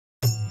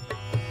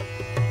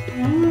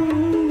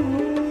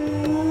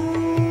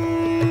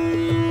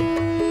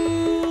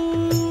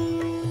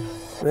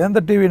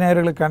வேந்தர் டிவி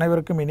நேயர்களுக்கு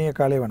அனைவருக்கும் இனிய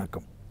காலை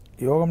வணக்கம்.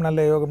 யோகம்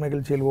நல்ல யோகம்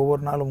நிகழ்ச்சியில்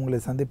ஒவ்வொரு நாளும் உங்களை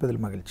சந்திப்பதில்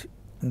மகிழ்ச்சி.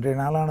 இன்றைய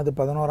நாளானது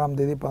 11ஆம்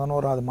தேதி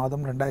 11வது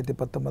மாதம்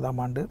 2019ஆம்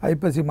ஆண்டு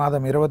ஐப்பசி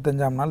மாதம்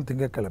 25ஆம் நாள்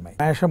திங்கட்கிழமை.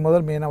 மேஷம்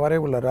முதல் மீன வரை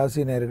உள்ள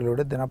ராசி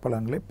நேயர்களுடைய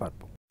தினப்பலன்களை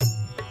பார்ப்போம்.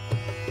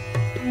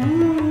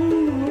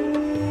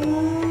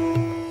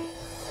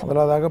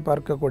 முதலாவதாக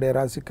பார்க்கக்கூடிய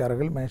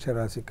ராசிக்காரர்கள் மேஷ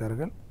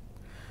ராசிக்காரர்கள்.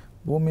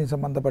 பூமி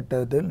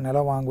சம்பந்தப்பட்டதில்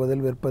நிலம்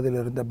வாங்குவதில் விற்பதில்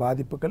இருந்த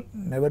பாதிப்புகள்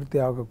நிவர்த்தி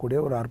ஆகக்கூடிய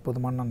ஒரு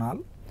அற்புதமான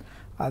நாள்.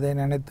 அதை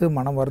நினைத்து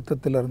மன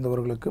வருத்தத்தில்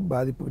இருந்தவர்களுக்கு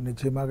பாதிப்பு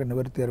நிச்சயமாக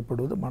நிவர்த்தி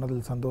ஏற்படுவது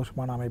மனதில்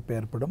சந்தோஷமான அமைப்பு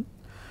ஏற்படும்.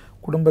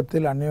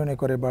 குடும்பத்தில் அந்யோன்ய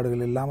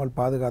குறைபாடுகள் இல்லாமல்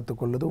பாதுகாத்து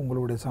கொள்வது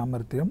உங்களுடைய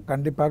சாமர்த்தியம்.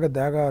 கண்டிப்பாக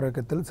தேக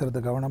ஆரோக்கியத்தில்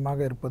சிறிது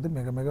கவனமாக இருப்பது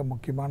மிக மிக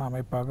முக்கியமான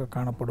அமைப்பாக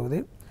காணப்படுவதை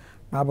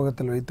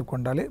ஞாபகத்தில் வைத்து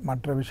கொண்டாலே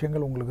மற்ற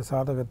விஷயங்கள் உங்களுக்கு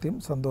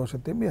சாதகத்தையும்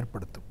சந்தோஷத்தையும்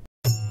ஏற்படுத்தும்.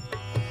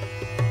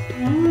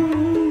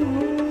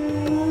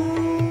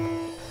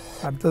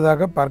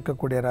 அடுத்ததாக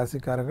பார்க்கக்கூடிய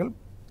ராசிக்காரர்கள்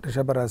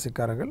ரிஷப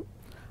ராசிக்காரர்கள்.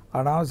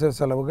 அனாவசிய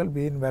செலவுகள்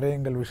வீண்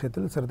விரயங்கள்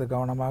விஷயத்தில் சிறிது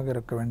கவனமாக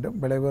இருக்க வேண்டும்.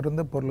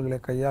 விலையுயர்ந்த பொருள்களை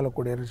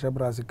கையாளக்கூடிய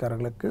ரிஷப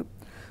ராசிக்காரர்களுக்கு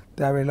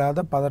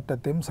தேவையில்லாத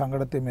பதட்டத்தையும்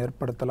சங்கடத்தையும்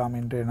ஏற்படுத்தலாம்.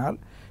 இன்றைய நாள்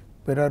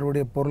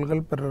பிறருடைய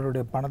பொருள்கள்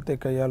பிறருடைய பணத்தை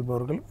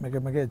கையாள்பவர்கள்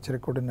மிக மிக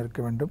எச்சரிக்கையுடன் இருக்க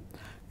வேண்டும்.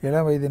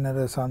 இளம்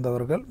வயதினரை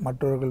சார்ந்தவர்கள்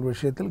மற்றவர்கள்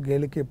விஷயத்தில்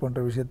கேளிக்கை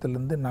போன்ற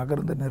விஷயத்திலிருந்து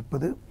நகர்ந்து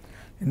நிற்பது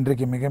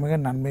இன்றைக்கு மிக மிக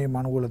நன்மையும்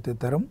அனுகூலத்தை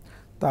தரும்.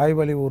 தாய்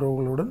வழி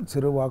உறவுகளுடன்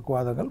சிறு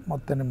வாக்குவாதங்கள்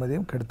மொத்த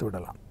நிம்மதியும்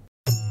கெடுத்துவிடலாம்.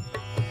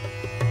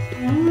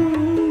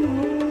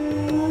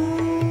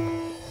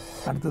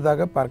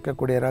 அடுத்ததாக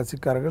பார்க்கக்கூடிய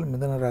ராசிக்காரர்கள்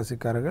மிதுன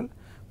ராசிக்காரர்கள்.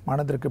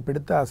 மனதிற்கு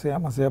பிடித்த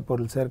அசையா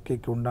பொருள்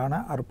சேர்க்கைக்கு உண்டான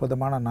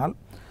அற்புதமான நாள்.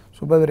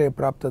 சுபவிரய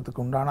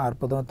பிராப்தத்துக்கு உண்டான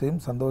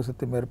அற்புதத்தையும்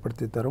சந்தோஷத்தையும்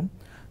ஏற்படுத்தி தரும்.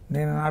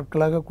 நீண்ட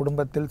நாட்களாக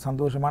குடும்பத்தில்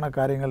சந்தோஷமான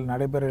காரியங்கள்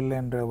நடைபெறவில்லை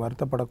என்று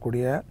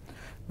வருத்தப்படக்கூடிய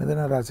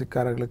மிதுன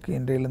ராசிக்காரர்களுக்கு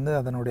இன்றையிலிருந்து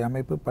அதனுடைய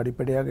அமைப்பு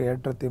படிப்படியாக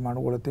ஏற்றத்தையும்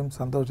அனுகூலத்தையும்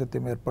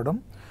சந்தோஷத்தையும்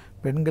ஏற்படும்.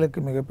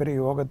 பெண்களுக்கு மிகப்பெரிய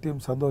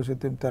யோகத்தையும்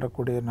சந்தோஷத்தையும்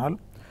தரக்கூடிய நாள்.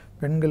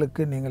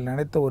 பெண்களுக்கு நீங்கள்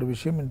நினைத்த ஒரு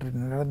விஷயம் இன்று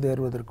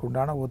நிறைவேறுவதற்கு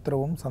உண்டான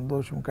உத்தரவும்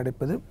சந்தோஷம்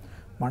கிடைப்பது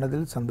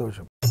மனதில்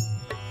சந்தோஷம்.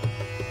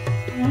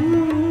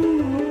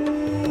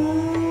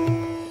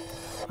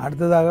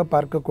 அடுத்ததாக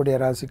பார்க்கக்கூடிய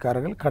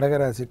ராசிக்காரர்கள் கடக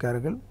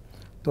ராசிக்காரர்கள்.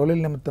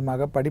 தொழில்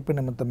நிமித்தமாக படிப்பு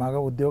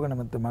நிமித்தமாக உத்தியோக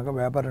நிமித்தமாக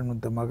வியாபார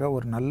நிமித்தமாக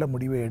ஒரு நல்ல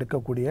முடிவை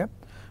எடுக்கக்கூடிய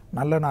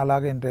நல்ல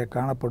நாளாக இன்றைய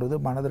காணப்படுவது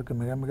மனதிற்கு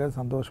மிக மிக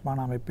சந்தோஷமான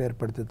அமைப்பை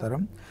ஏற்படுத்தி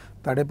தரும்.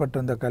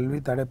 தடைப்பட்டிருந்த கல்வி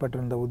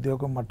தடைப்பட்டிருந்த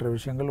உத்தியோகம் மற்ற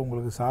விஷயங்கள்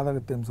உங்களுக்கு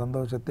சாதகத்தையும்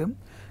சந்தோஷத்தையும்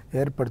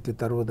ஏற்படுத்தி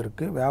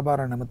தருவதற்கு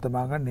வியாபார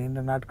நிமித்தமாக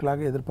நீண்ட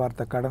நாட்களாக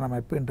எதிர்பார்த்த கடன்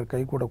அமைப்பு இன்று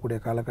கைகூடக்கூடிய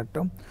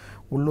காலகட்டம்.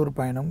 உள்ளூர்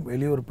பயணம்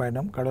வெளியூர்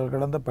பயணம் கடல்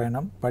கடந்த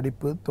பயணம்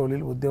படிப்பு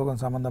தொழில்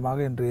உத்தியோகம்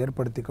சம்பந்தமாக இன்று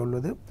ஏற்படுத்தி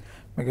கொள்வது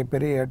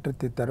மிகப்பெரிய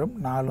ஏற்றத்தை தரும்.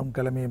 நாளும்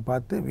கிழமையும்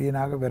பார்த்து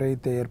வீணாக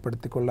விரயத்தை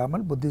ஏற்படுத்தி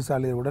கொள்ளாமல்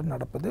புத்திசாலியுடன்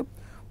நடப்பது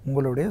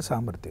உங்களுடைய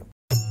சாமர்த்தியம்.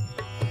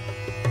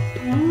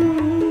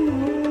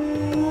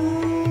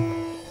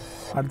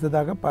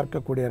 அடுத்ததாக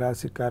பார்க்கக்கூடிய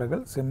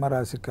ராசிக்காரர்கள் சிம்ம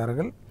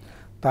ராசிக்காரர்கள்.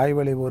 தாய்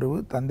வழி உறவு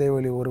தந்தை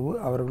வழி உறவு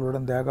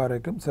அவர்களுடன் தேக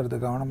ஆரோக்கியம் சிறிது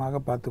கவனமாக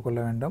பார்த்து கொள்ள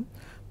வேண்டும்.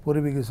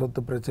 பூர்வீக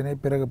சொத்து பிரச்சனை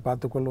பிறகு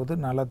பார்த்துக்கொள்வது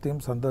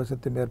நலத்தையும்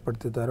சந்தோஷத்தையும்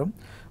ஏற்படுத்தி தரும்.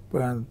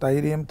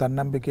 தைரியம்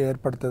தன்னம்பிக்கை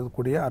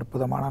ஏற்படுத்தக்கூடிய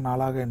அற்புதமான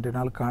நாளாக இன்றைய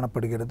நாள்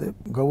காணப்படுகிறது.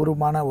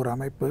 கௌரவமான ஒரு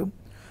அமைப்பு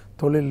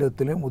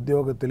தொழிலத்திலும்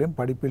உத்தியோகத்திலும்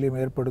படிப்பிலும்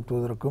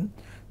ஏற்படுத்துவதற்கும்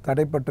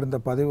தடைப்பட்டிருந்த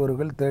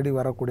பதவிகள் தேடி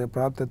வரக்கூடிய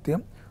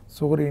பிராப்தத்தையும்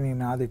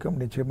சூரியனின் ஆதிக்கம்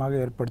நிச்சயமாக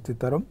ஏற்படுத்தி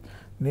தரும்.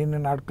 நீண்ட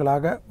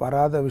நாட்களாக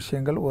வராத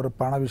விஷயங்கள் ஒரு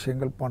பண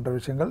விஷயங்கள் போன்ற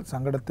விஷயங்கள்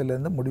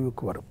சங்கடத்திலிருந்து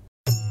முடிவுக்கு வரும்.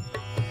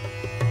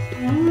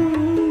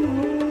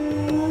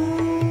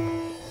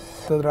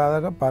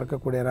 அடுத்ததாக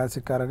பார்க்கக்கூடிய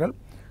ராசிக்காரர்கள்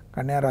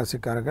கன்னியா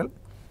ராசிக்காரர்கள்.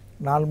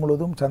 நாள்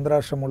முழுவதும்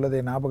சந்திராஷ்டிரம் உள்ளதை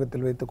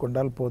ஞாபகத்தில் வைத்து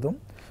கொண்டால் போதும்.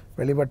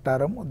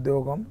 வெளிவட்டாரம்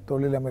உத்தியோகம்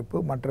தொழிலமைப்பு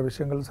மற்ற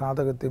விஷயங்கள்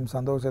சாதகத்தையும்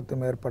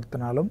சந்தோஷத்தையும்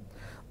ஏற்படுத்தினாலும்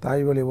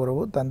தாய் வழி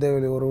உறவு தந்தை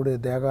வழி உறவுடைய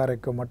தேக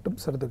ஆரோக்கியம் மட்டும்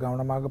சிறிது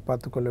கவனமாக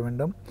பார்த்து கொள்ள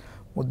வேண்டும்.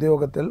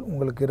 உத்தியோகத்தில்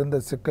உங்களுக்கு இருந்த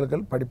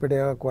சிக்கல்கள்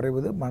படிப்படியாக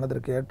குறைவது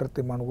மனதிற்கு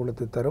ஏற்றத்தையும்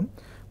அனுகூலத்தை தரும்.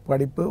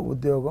 படிப்பு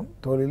உத்தியோகம்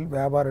தொழில்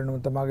வியாபார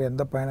நிமித்தமாக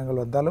எந்த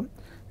பயணங்கள் வந்தாலும்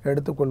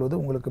எடுத்துக்கொள்வது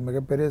உங்களுக்கு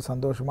மிகப்பெரிய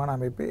சந்தோஷமான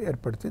அமைப்பை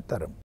ஏற்படுத்தி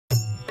தரும்.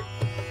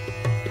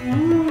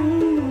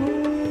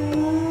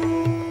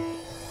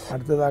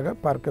 அடுத்ததாக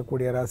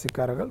பார்க்கக்கூடிய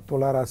ராசிக்காரர்கள்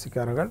துலா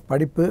ராசிக்காரர்கள்.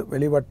 படிப்பு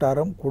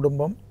வெளிவட்டாரம்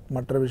குடும்பம்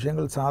மற்ற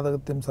விஷயங்கள்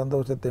சாதகத்தையும்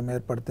சந்தோஷத்தையும்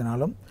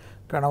ஏற்படுத்தினாலும்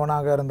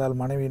கணவனாக இருந்தால்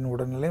மனைவியின்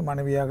உடல்நிலை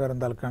மனைவியாக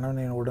இருந்தால்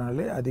கணவனின்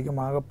உடல்நிலை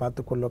அதிகமாக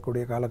பார்த்து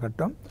கொள்ளக்கூடிய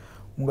காலகட்டம்.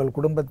 உங்கள்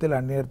குடும்பத்தில்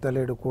அந்நியர்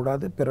தலையிட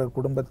கூடாது. பிறர்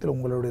குடும்பத்தில்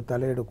உங்களுடைய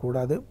தலையிட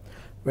கூடாது.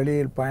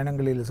 வெளியில்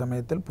பயணங்களில்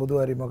சமயத்தில் புது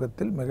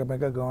அறிமுகத்தில் மிக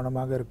மிக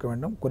கவனமாக இருக்க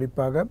வேண்டும்.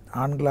 குறிப்பாக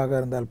ஆண்களாக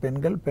இருந்தால்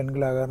பெண்கள்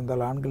பெண்களாக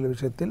இருந்தால் ஆண்கள்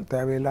விஷயத்தில்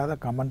தேவையில்லாத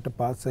கமெண்ட்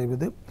பாஸ்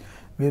செய்வது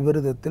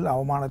விபரீதத்தில்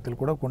அவமானத்தில்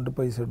கூட கொண்டு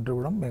போய்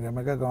சென்றுவிடும். மிக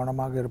மிக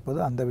கவனமாக இருப்பது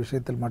அந்த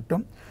விஷயத்தில்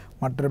மட்டும்.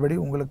 மற்றபடி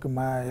உங்களுக்கு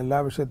எல்லா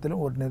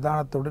விஷயத்திலும் ஒரு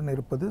நிதானத்துடன்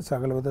இருப்பது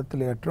சகல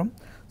விதத்தில் ஏற்றும்.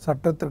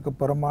 சட்டத்திற்கு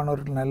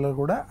புறம்பானவர்கள் நல்ல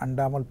கூட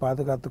அண்டாமல்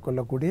பாதுகாத்து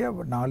கொள்ளக்கூடிய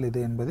நாள்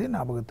இது என்பதை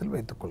ஞாபகத்தில்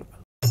வைத்துக்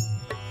கொள்ளுங்கள்.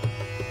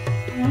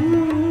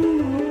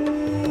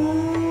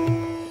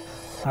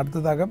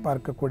 அடுத்ததாக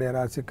பார்க்கக்கூடிய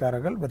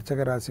ராசிக்காரர்கள்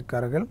விருச்சிக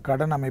ராசிக்காரர்கள்.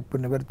 கடன் அமைப்பு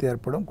நிவர்த்தி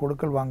ஏற்படும்.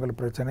 கொடுக்கல் வாங்கல்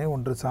பிரச்சனை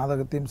ஒன்று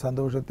சாதகத்தையும்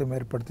சந்தோஷத்தையும்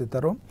ஏற்படுத்தி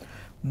தரும்.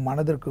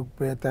 மனதிற்கு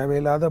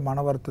தேவையில்லாத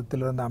மன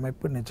வருத்தத்தில் இருந்த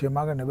அமைப்பு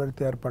நிச்சயமாக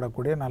நிவர்த்தி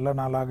ஏற்படக்கூடிய நல்ல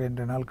நாளாக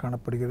இன்றைய நாள்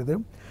காணப்படுகிறது.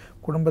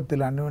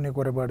 குடும்பத்தில் அந்யோன்ய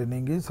குறைபாடு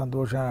நீங்கி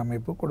சந்தோஷ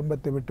அமைப்பு.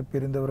 குடும்பத்தை விட்டு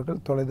பிரிந்தவர்கள்,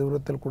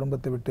 தொலைதூரத்தில்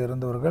குடும்பத்தை விட்டு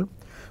இருந்தவர்கள்,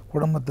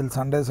 குடும்பத்தில்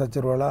சண்டை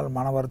சச்சரவுகளால்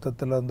மன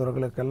வருத்தத்தில்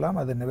இருந்தவர்களுக்கெல்லாம்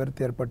அது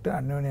நிவர்த்தி ஏற்பட்டு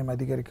அந்யோன்யம்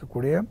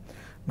அதிகரிக்கக்கூடிய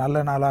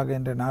நல்ல நாளாக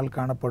இன்றைய நாள்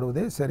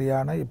காணப்படுவதை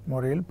சரியான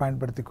இம்முறையில்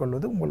பயன்படுத்தி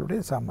கொள்வது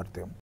உங்களுடைய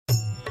சாமர்த்தியம்.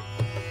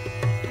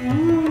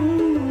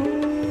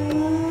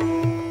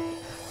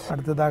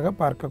 அடுத்ததாக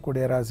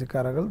பார்க்கக்கூடிய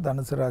ராசிக்காரர்கள்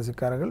தனுசு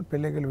ராசிக்காரர்கள்.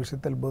 பிள்ளைகள்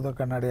விஷயத்தில் பூத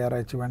கண்ணாடி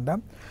ஆராய்ச்சி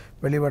வேண்டாம்.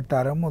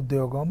 வெளிவட்டாரம்,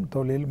 உத்தியோகம்,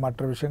 தொழில்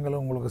மற்ற விஷயங்கள்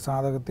உங்களுக்கு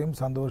சாதகத்தையும்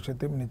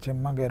சந்தோஷத்தையும்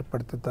நிச்சயமாக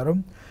ஏற்படுத்தி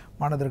தரும்.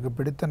 மனதிற்கு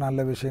பிடித்த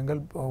நல்ல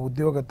விஷயங்கள்,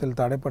 உத்தியோகத்தில்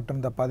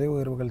தடைப்பட்டிருந்த பதவி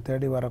உயர்வுகள்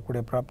தேடி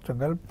வரக்கூடிய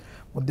பிராப்தங்கள்,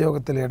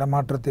 உத்தியோகத்தில்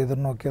இடமாற்றத்தை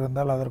எதிர்நோக்கி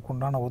இருந்தால்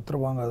அதற்குண்டான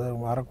உத்தரவாங்க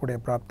வரக்கூடிய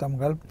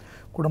பிராப்தங்கள்,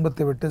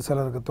 குடும்பத்தை விட்டு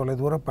சிலருக்கு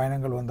தொலைதூர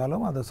பயணங்கள்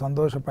வந்தாலும் அது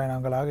சந்தோஷ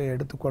பயணங்களாக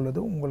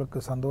எடுத்துக்கொள்வது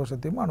உங்களுக்கு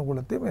சந்தோஷத்தையும்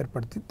அனுகூலத்தையும்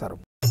ஏற்படுத்தி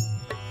தரும்.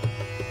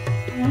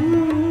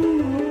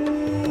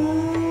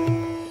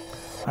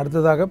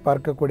 அடுத்ததாக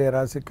பார்க்கக்கூடிய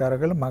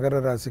ராசிக்காரர்கள் மகர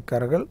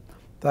ராசிக்காரர்கள்.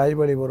 தாய்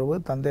வழி உறவு,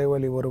 தந்தை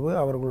வழி உறவு,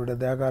 அவர்களுடைய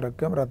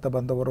தேகாரோக்கியம், இரத்த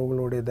பந்த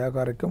உறவுகளுடைய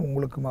தேகாரோக்கியம்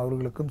உங்களுக்கும்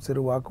அவர்களுக்கும்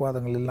சிறு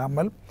வாக்குவாதங்கள்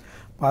இல்லாமல்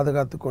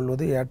பாதுகாத்து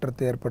கொள்வது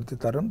ஏற்றத்தை ஏற்படுத்தி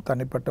தரும்.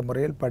 தனிப்பட்ட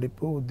முறையில்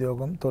படிப்பு,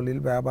 உத்தியோகம்,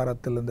 தொழில்,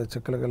 வியாபாரத்தில் இருந்த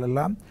சிக்கல்கள்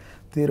எல்லாம்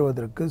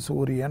தீர்வதற்கு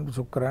சூரியன்,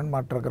 சுக்கிரன்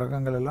மற்ற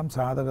கிரகங்கள் எல்லாம்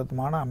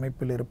சாதகமான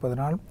அமைப்பில்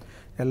இருப்பதனால்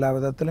எல்லா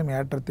விதத்திலும்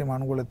ஏற்றத்தையும்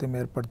அனுகூலத்தையும்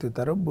ஏற்படுத்தி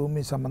தரும்.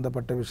 பூமி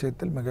சம்பந்தப்பட்ட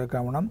விஷயத்தில் மிக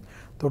கவனம்.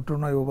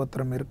 தொற்றுநோய்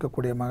உபத்திரம்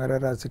இருக்கக்கூடிய மகர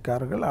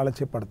ராசிக்காரர்கள்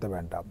அலட்சியப்படுத்த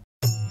வேண்டாம்.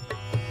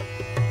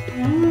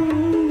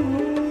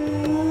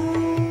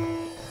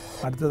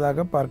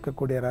 அடுத்ததாக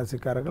பார்க்கக்கூடிய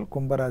ராசிக்காரர்கள்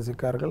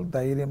கும்பராசிக்காரர்கள்.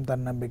 தைரியம்,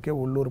 தன்னம்பிக்கை,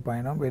 உள்ளூர்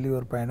பயணம்,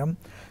 வெளியூர் பயணம்,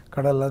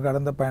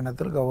 கடந்த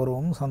பயணத்தில்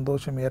கௌரவம்,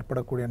 சந்தோஷம்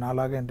ஏற்படக்கூடிய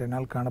நாளாக இன்றைய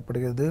நாள்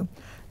காணப்படுகிறது.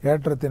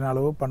 ஏற்றத்தின்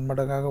அளவு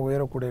பன்மடங்காக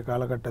உயரக்கூடிய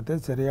காலகட்டத்தை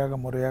சரியாக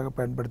முறையாக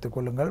பயன்படுத்தி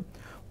கொள்ளுங்கள்.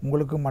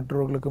 உங்களுக்கும்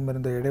மற்றவர்களுக்கும்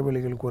இருந்த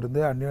இடைவெளிகள்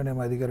குறைந்து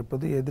அந்யோன்யம்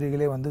அதிகரிப்பது,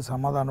 எதிரிகளே வந்து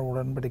சமாதான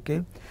உடன்படிக்கை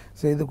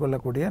செய்து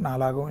கொள்ளக்கூடிய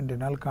நாளாகவும்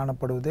இன்றைய நாள்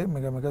காணப்படுவதே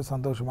மிக மிக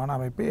சந்தோஷமான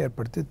அமைப்பை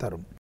ஏற்படுத்தி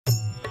தரும்.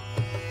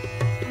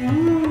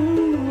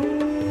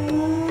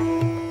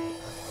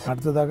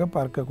 அடுத்ததாக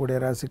பார்க்கக்கூடிய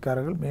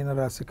ராசிக்காரர்கள் மீன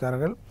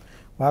ராசிக்காரர்கள்.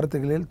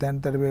 வார்த்தைகளில் தென்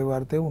தடவை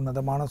வார்த்தை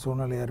உன்னதமான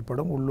சூழ்நிலை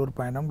ஏற்படும். உள்ளூர்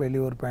பயணம்,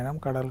 வெளியூர் பயணம்,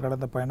 கடல்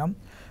கடந்த பயணம்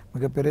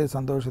மிகப்பெரிய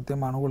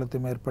சந்தோஷத்தையும்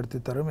அனுகூலத்தையும் ஏற்படுத்தி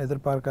தரும்.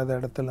 எதிர்பார்க்காத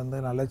இடத்திலிருந்து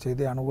நல்ல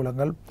செய்தி,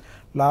 அனுகூலங்கள்,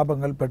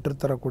 லாபங்கள்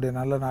பெற்றுத்தரக்கூடிய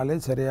நல்ல நாளை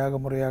சரியாக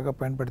முறையாக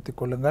பயன்படுத்தி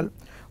கொள்ளுங்கள்.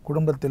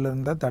 குடும்பத்தில்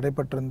இருந்த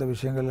தடைப்பட்டிருந்த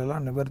விஷயங்கள்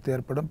எல்லாம் நிவர்த்தி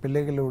ஏற்படும்.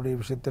 பிள்ளைகளுடைய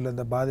விஷயத்தில்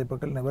இருந்த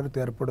பாதிப்புகள்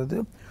நிவர்த்தி ஏற்படுவது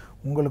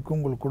உங்களுக்கும்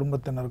உங்கள்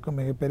குடும்பத்தினருக்கும்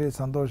மிகப்பெரிய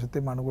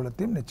சந்தோஷத்தையும்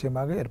அனுகூலத்தையும்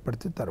நிச்சயமாக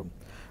ஏற்படுத்தி தரும்.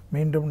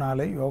 மீண்டும்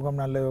நாளை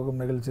யோகம் நல்ல யோகம்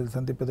நிகழ்ச்சியில்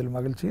சந்திப்பதில்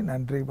மகிழ்ச்சி.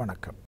 நன்றி, வணக்கம்.